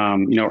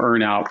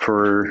 earn out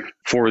for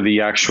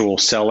the actual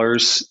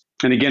sellers.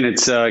 And again,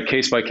 it's a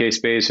case by case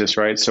basis,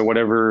 right? So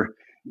whatever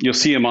you'll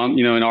see them on,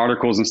 in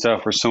articles and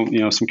stuff where some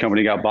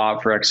company got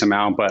bought for X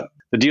amount, but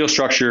the deal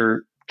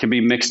structure can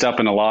be mixed up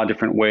in a lot of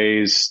different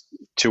ways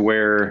to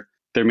where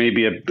there may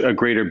be a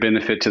greater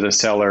benefit to the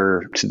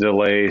seller to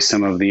delay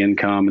some of the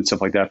income and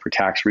stuff like that for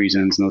tax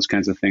reasons and those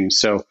kinds of things.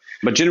 So,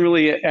 but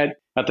generally at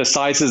the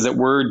sizes that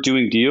we're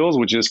doing deals,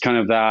 which is kind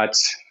of that,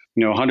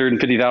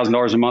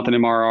 $150,000 a month in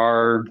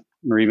MRR,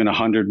 or even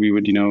 100, we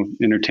would,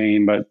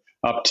 entertain, but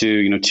up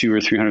to, $200,000 or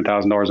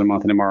 $300,000 a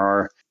month in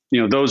MRR.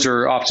 Those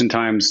are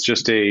oftentimes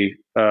just a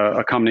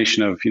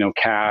combination of,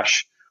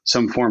 cash,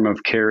 some form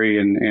of carry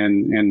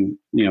and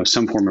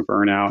some form of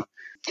earnout.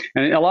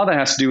 And a lot of that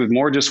has to do with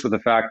more just with the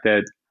fact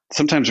that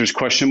sometimes there's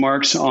question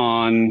marks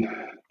on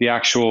the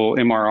actual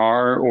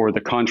MRR or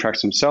the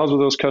contracts themselves with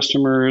those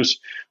customers,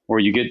 or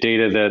you get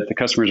data that the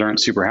customers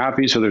aren't super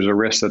happy. So there's a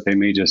risk that they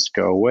may just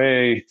go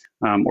away,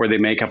 or they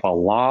make up a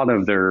lot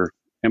of their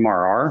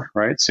MRR,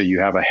 right? So you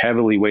have a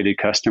heavily weighted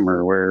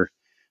customer where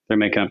they're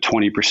making up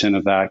 20%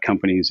 of that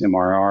company's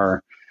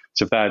MRR.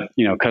 So if that,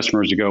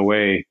 customers to go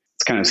away,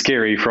 it's kind of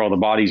scary for all the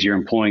bodies you're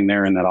employing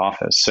there in that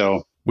office.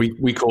 So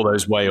we call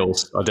those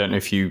whales. I don't know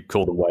if you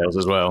call them whales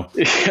as well.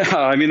 Yeah,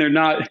 I mean, they're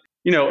not,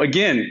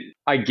 again,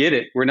 I get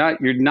it. You're not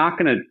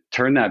going to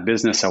turn that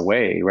business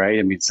away, right?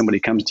 I mean, somebody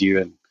comes to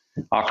you and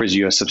offers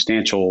you a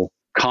substantial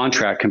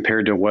contract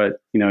compared to what,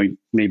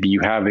 maybe you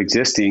have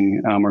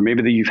existing, or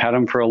maybe that you've had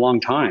them for a long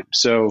time.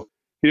 So,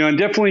 and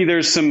definitely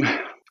there's some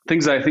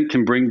things that I think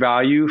can bring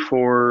value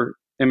for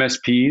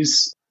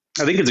MSPs.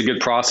 I think it's a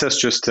good process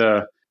just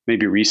to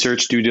maybe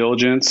research due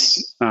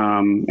diligence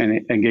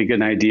and get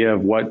an idea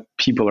of what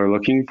people are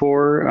looking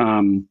for,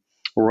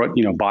 or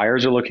what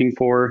buyers are looking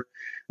for.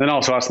 Then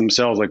also ask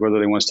themselves like whether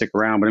they want to stick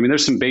around. But I mean,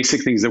 there's some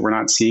basic things that we're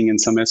not seeing in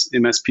some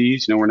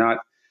MSPs.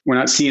 We're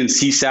not seeing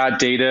CSAT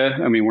data.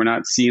 I mean, we're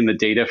not seeing the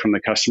data from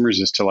the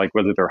customers as to like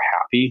whether they're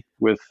happy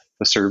with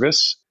the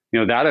service.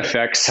 That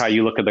affects how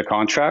you look at the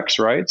contracts,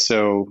 right?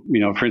 So,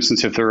 for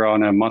instance, if they're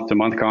on a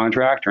month-to-month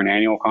contract or an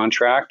annual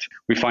contract,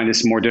 we find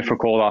it's more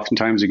difficult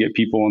oftentimes to get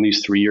people on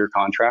these 3-year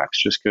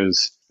contracts just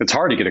because it's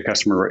hard to get a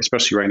customer,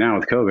 especially right now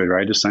with COVID,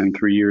 right? To sign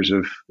 3 years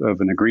of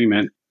an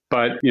agreement.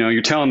 But,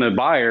 you're telling the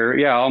buyer,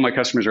 yeah, all my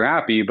customers are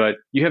happy, but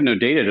you have no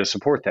data to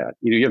support that.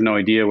 You have no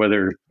idea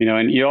whether,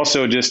 and you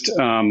also just,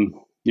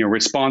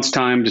 response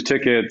time to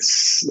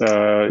tickets,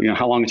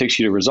 how long it takes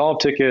you to resolve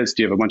tickets.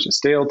 Do you have a bunch of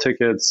stale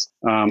tickets?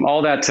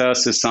 All that to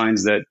us is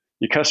signs that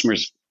your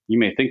customers, you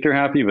may think they're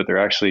happy, but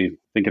they're actually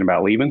thinking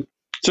about leaving.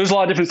 So there's a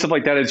lot of different stuff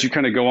like that as you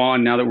kind of go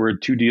on now that we're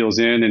 2 deals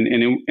in.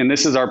 And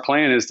this is our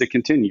plan is to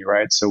continue,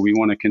 right? So we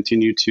want to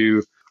continue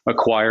to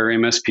acquire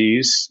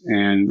MSPs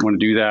and want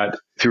to do that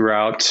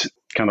throughout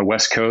kind of the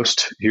West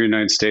Coast here in the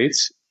United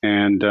States.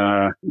 And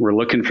we're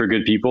looking for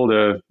good people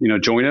to,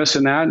 join us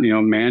in that,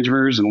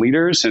 managers and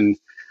leaders. And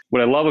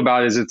what I love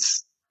about it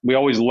is we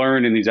always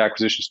learn in these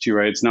acquisitions too,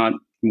 right? It's not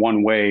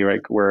one way, right?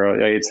 Where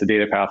it's the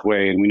data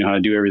pathway and we know how to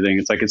do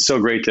everything. It's so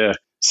great to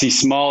see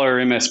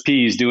smaller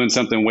MSPs doing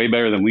something way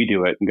better than we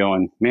do it and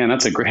going, man,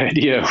 that's a great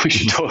idea. We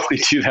should totally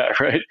do that,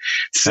 right?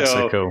 That's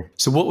so cool.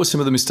 So what were some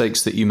of the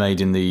mistakes that you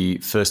made in the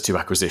first two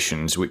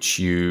acquisitions, which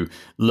you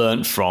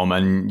learned from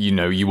and,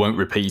 you won't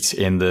repeat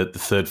in the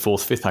third,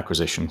 fourth, fifth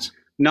acquisitions?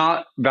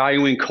 Not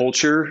valuing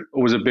culture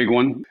was a big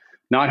one.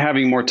 Not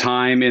having more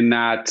time in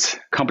that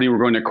company we're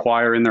going to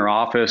acquire in their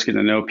office,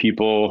 getting to know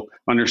people,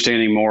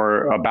 understanding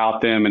more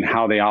about them and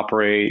how they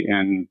operate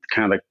and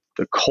kind of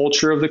the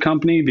culture of the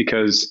company,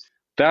 because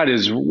that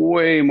is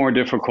way more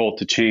difficult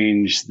to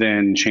change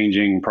than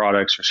changing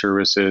products or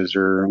services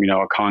or,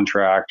 a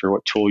contract or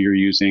what tool you're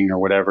using or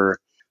whatever.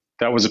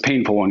 That was a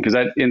painful one because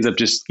that ends up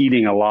just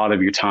eating a lot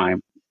of your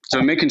time.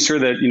 So making sure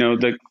that,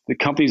 the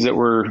companies that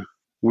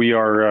we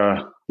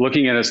are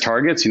looking at as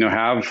targets,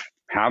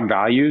 have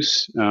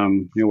values,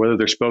 whether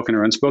they're spoken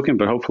or unspoken,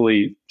 but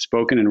hopefully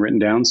spoken and written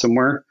down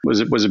somewhere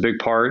was a big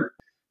part.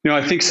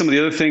 I think some of the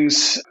other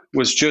things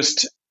was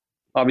just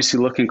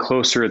obviously looking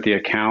closer at the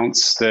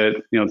accounts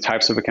that, the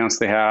types of accounts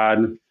they had.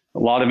 A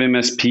lot of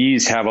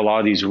MSPs have a lot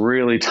of these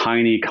really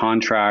tiny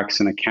contracts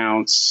and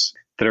accounts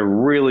that are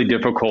really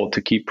difficult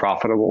to keep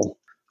profitable.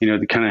 They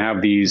kind of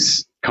have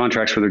these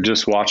contracts where they're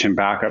just watching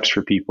backups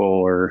for people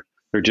or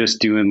they're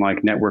just doing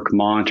like network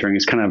monitoring.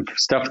 It's kind of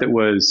stuff that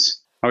was,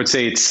 I would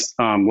say it's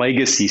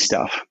legacy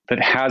stuff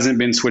that hasn't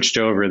been switched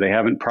over. They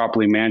haven't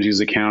properly managed these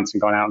accounts and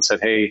gone out and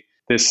said, hey,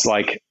 this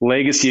like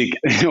legacy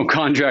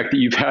contract that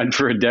you've had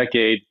for a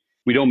decade,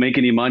 we don't make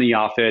any money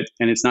off it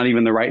and it's not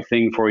even the right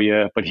thing for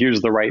you, but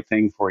here's the right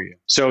thing for you.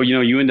 So,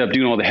 you end up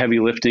doing all the heavy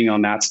lifting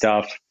on that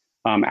stuff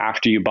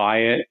after you buy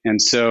it. And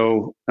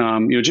so,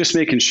 just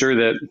making sure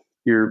that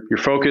you're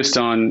focused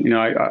on,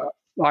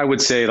 I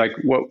would say like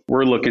what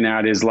we're looking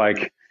at is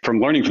like from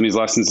learning from these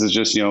lessons is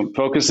just,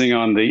 focusing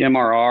on the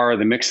MRR,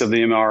 the mix of the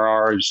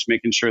MRR, just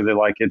making sure that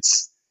like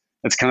it's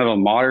kind of a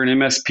modern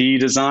MSP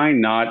design,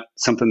 not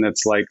something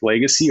that's like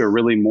legacy or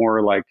really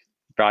more like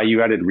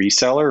value-added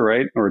reseller,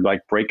 right? Or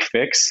like break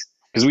fix,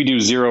 because we do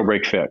zero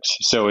break fix.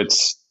 So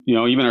it's,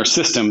 even our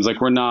systems,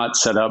 like we're not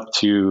set up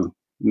to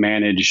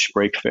manage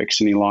break fix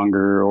any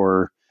longer,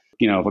 or,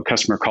 if a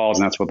customer calls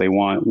and that's what they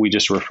want, we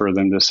just refer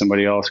them to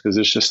somebody else because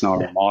it's just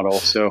not our model.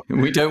 So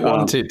we don't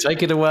want it.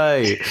 Take it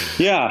away.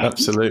 Yeah,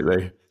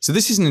 absolutely. So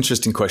this is an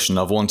interesting question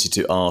I've wanted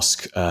to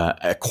ask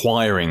acquisitive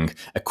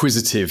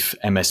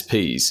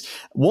MSPs.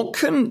 What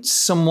can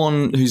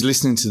someone who's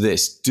listening to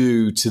this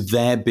do to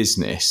their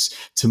business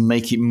to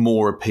make it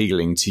more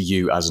appealing to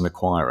you as an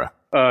acquirer?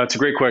 It's a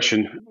great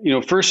question.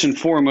 First and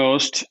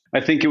foremost, I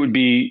think it would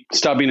be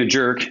stop being a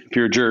jerk. If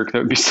you're a jerk, that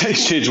would be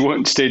stage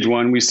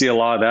one. We see a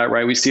lot of that,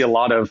 right? We see a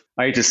lot of,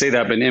 I hate to say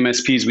that, but in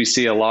MSPs, we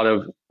see a lot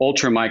of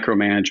ultra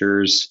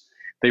micromanagers.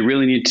 They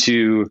really need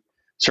to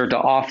start to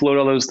offload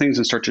all those things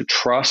and start to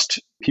trust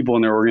people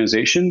in their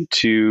organization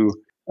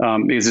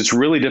because it's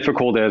really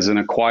difficult as an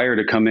acquirer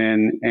to come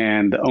in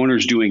and the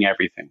owner's doing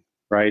everything,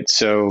 right?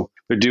 So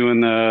they're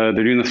doing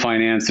the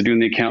finance, they're doing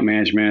the account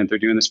management, they're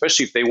doing,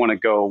 especially if they want to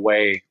go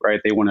away, right?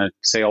 They want to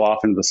sail off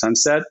into the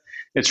sunset.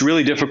 It's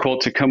really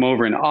difficult to come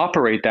over and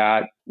operate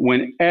that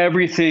when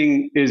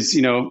everything is,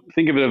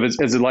 think of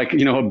it as like,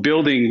 a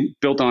building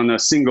built on a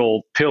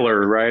single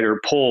pillar, right?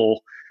 Or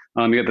pole.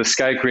 You got the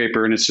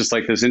skyscraper and it's just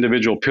like this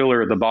individual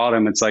pillar at the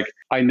bottom. It's like,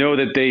 I know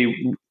that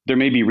there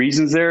may be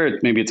reasons there.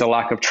 Maybe it's a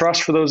lack of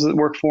trust for those that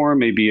work for them.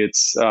 Maybe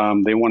it's,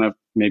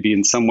 maybe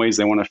in some ways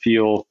they want to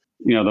feel,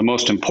 the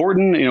most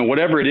important,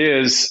 whatever it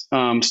is,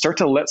 start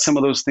to let some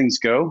of those things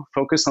go,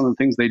 focus on the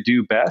things they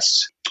do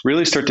best,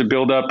 really start to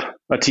build up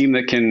a team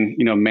that can,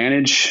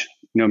 manage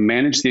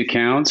the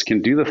accounts,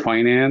 can do the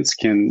finance,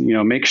 can,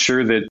 make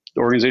sure that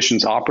the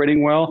organization's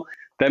operating well.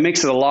 That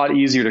makes it a lot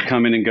easier to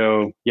come in and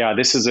go, yeah,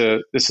 this is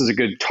a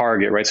good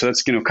target, right? So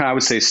that's, kind of, I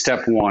would say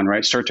step one,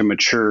 right? Start to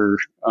mature,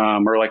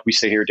 or like we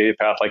say here, data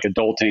path, like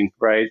adulting,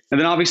 right? And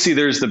then obviously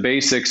there's the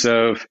basics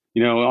of,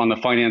 on the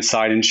finance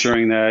side,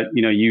 ensuring that,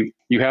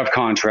 you have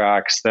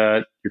contracts,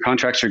 that your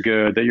contracts are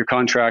good, that your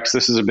contracts,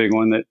 this is a big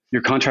one, that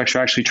your contracts are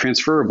actually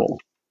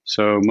transferable.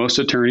 So most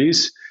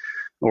attorneys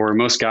or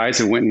most guys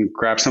have went and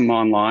grabbed some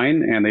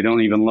online and they don't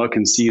even look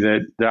and see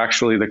that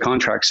actually the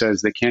contract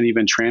says they can't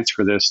even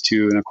transfer this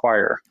to an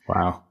acquirer.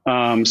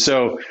 Wow.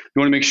 So you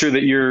want to make sure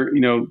that you're,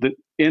 that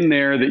in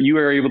there that you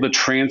are able to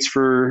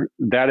transfer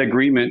that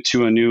agreement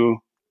to a new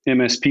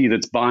MSP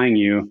that's buying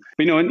you.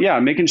 But,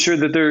 making sure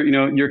that they're,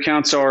 your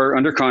accounts are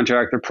under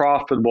contract, they're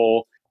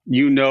profitable,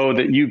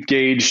 that you've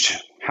gauged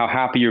how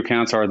happy your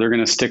accounts are, they're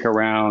going to stick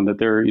around, that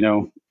they're,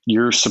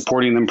 you're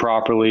supporting them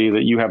properly,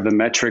 that you have the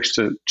metrics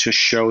to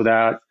show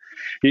that.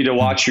 You need to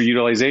watch your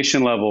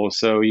utilization levels.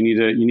 So you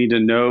need to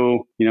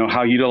know,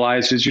 how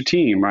utilized is your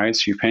team, right?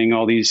 So you're paying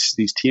all these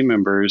team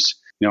members.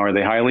 Are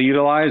they highly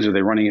utilized? Are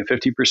they running at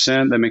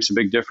 50%? That makes a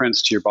big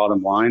difference to your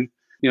bottom line.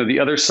 The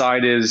other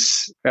side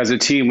is, as a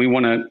team, we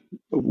want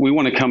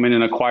to come in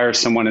and acquire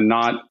someone and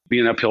not be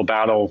an uphill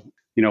battle,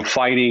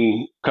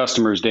 fighting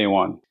customers day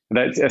one.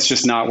 That's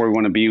just not where we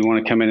want to be. We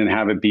want to come in and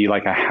have it be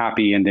like a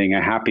happy ending,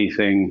 a happy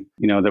thing,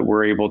 that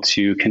we're able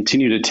to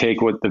continue to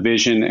take what the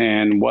vision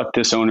and what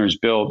this owner's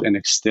built and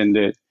extend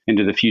it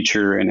into the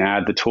future and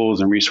add the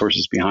tools and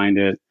resources behind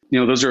it.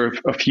 Those are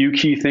a few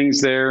key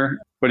things there.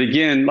 But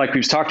again, like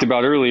we've talked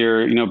about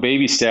earlier,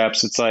 baby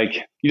steps, it's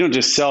like you don't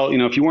just sell,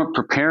 if you weren't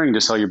preparing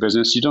to sell your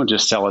business, you don't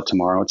just sell it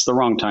tomorrow. It's the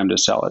wrong time to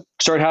sell it.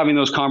 Start having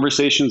those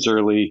conversations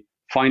early.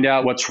 Find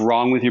out what's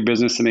wrong with your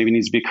business that maybe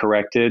needs to be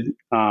corrected.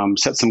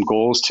 Set some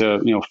goals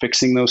to,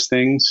 fixing those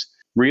things.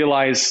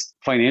 Realize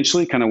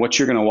financially kind of what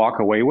you're going to walk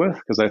away with,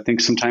 because I think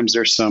sometimes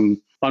there's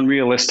some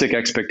unrealistic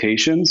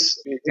expectations.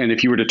 And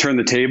if you were to turn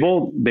the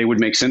table, they would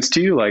make sense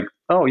to you. Like,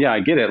 oh yeah, I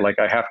get it. Like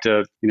I have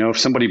to, if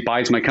somebody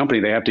buys my company,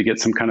 they have to get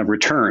some kind of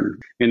return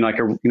in like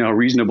a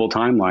reasonable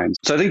timeline.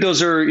 So I think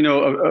those are,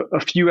 a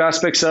few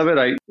aspects of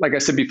it. Like I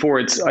said before,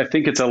 I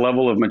think it's a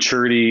level of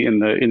maturity in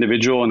the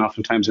individual and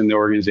oftentimes in the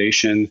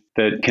organization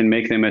that can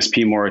make the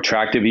MSP more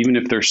attractive, even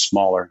if they're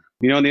smaller.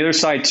 On the other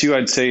side too,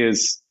 I'd say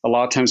is a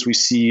lot of times we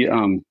see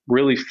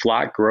really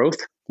flat growth,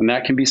 and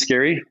that can be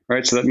scary,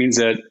 right? So that means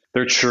that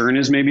their churn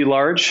is maybe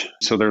large,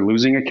 so they're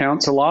losing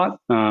accounts a lot,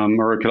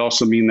 or it could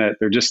also mean that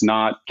they're just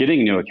not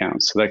getting new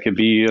accounts. So that could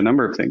be a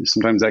number of things.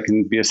 Sometimes that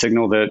can be a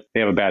signal that they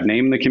have a bad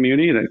name in the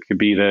community. That could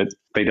be that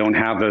they don't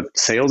have a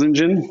sales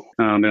engine,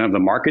 they don't have the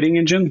marketing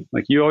engine,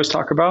 like you always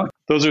talk about.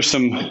 Those are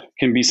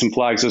can be some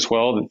flags as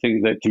well, the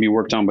things that can be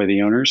worked on by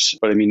the owners.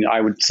 But I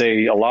would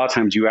say a lot of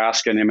times you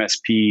ask an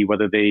MSP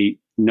whether they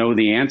know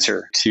the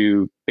answer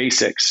to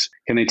basics.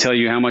 Can they tell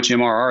you how much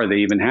MRR they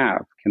even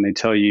have? Can they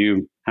tell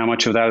you how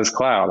much of that is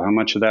cloud? How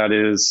much of that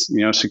is,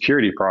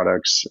 security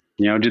products?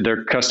 Did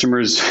their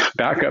customers'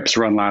 backups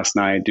run last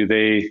night?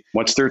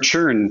 What's their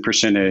churn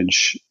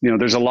percentage?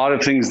 There's a lot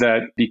of things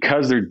that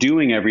because they're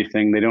doing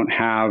everything, they don't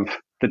have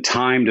the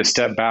time to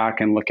step back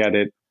and look at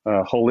it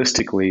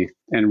holistically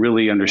and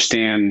really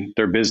understand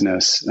their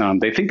business.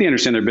 They think they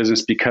understand their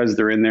business because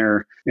they're in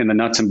the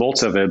nuts and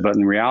bolts of it, but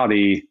in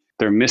reality,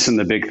 they're missing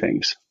the big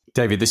things.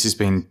 David, this has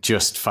been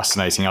just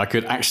fascinating. I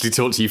could actually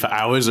talk to you for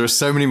hours. There are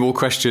so many more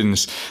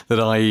questions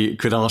that I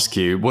could ask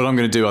you. What I'm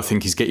going to do, I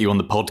think, is get you on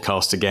the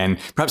podcast again,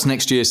 perhaps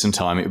next year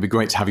sometime. It would be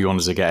great to have you on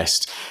as a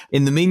guest.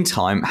 In the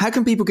meantime, how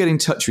can people get in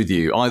touch with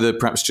you? Either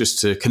perhaps just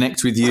to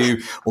connect with you,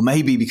 or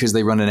maybe because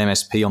they run an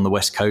MSP on the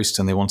West Coast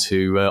and they want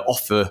to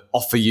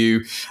offer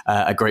you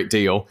a great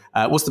deal.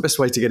 What's the best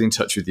way to get in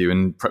touch with you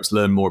and perhaps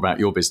learn more about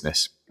your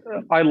business?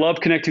 I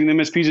love connecting with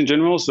MSPs in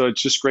general. So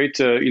it's just great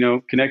to,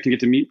 connect and get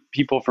to meet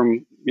people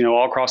from,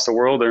 all across the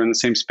world. They're in the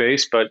same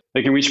space, but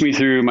they can reach me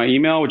through my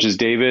email, which is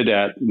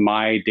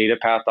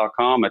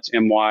david@mydatapath.com. That's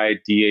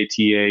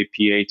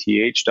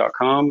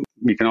MYDATAPATH.com.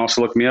 You can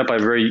also look me up. I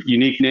have a very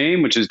unique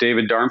name, which is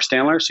David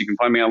Darmstandler. So you can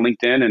find me on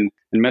LinkedIn and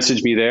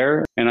message me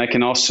there. And I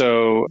can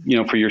also,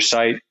 for your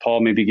site, Paul,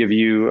 maybe give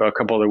you a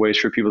couple other ways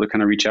for people to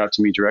kind of reach out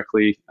to me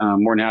directly.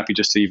 More than happy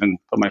just to even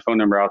put my phone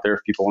number out there if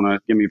people want to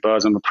give me a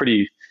buzz. I'm a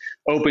pretty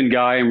open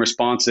guy and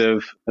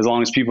responsive as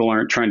long as people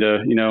aren't trying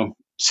to,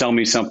 sell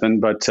me something,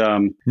 but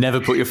never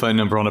put your phone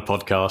number on a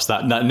podcast.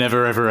 That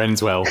never ever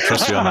ends well.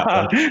 Trust me on that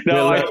one.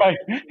 No,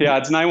 yeah,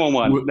 it's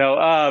 911.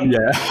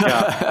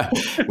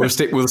 We'll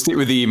stick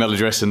with the email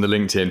address and the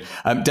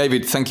LinkedIn.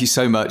 David, thank you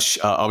so much.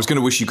 I was going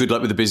to wish you good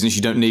luck with the business.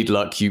 You don't need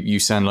luck. You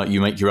sound like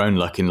you make your own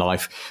luck in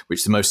life,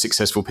 which the most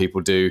successful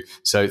people do.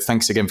 So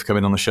thanks again for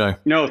coming on the show.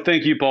 No,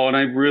 thank you, Paul, and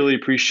I really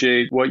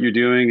appreciate what you're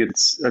doing.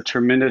 It's a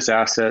tremendous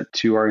asset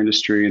to our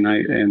industry, and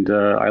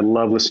I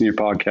love listening to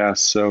your podcast.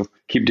 So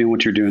keep doing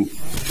what you're doing.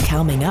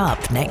 Coming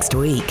up next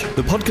week.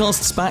 The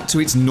podcast's back to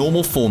its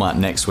normal format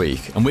next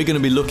week, and we're going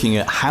to be looking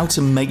at how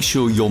to make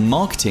sure your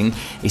marketing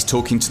is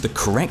talking to the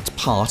correct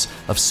part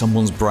of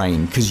someone's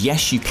brain. Because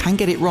yes, you can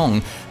get it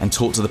wrong and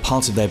talk to the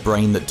part of their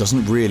brain that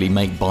doesn't really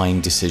make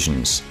buying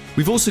decisions.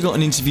 We've also got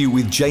an interview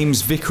with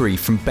James Vickery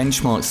from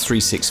Benchmark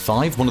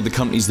 365, one of the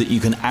companies that you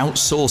can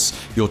outsource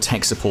your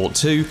tech support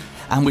to.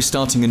 And we're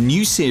starting a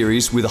new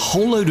series with a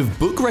whole load of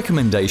book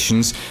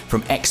recommendations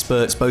from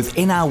experts both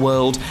in our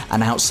world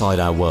and outside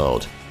our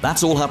world.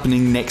 That's all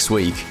happening next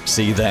week.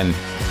 See you then.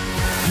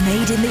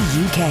 Made in the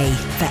UK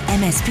for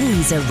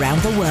MSPs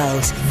around the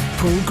world.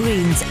 Paul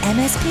Green's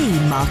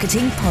MSP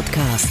Marketing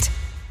Podcast.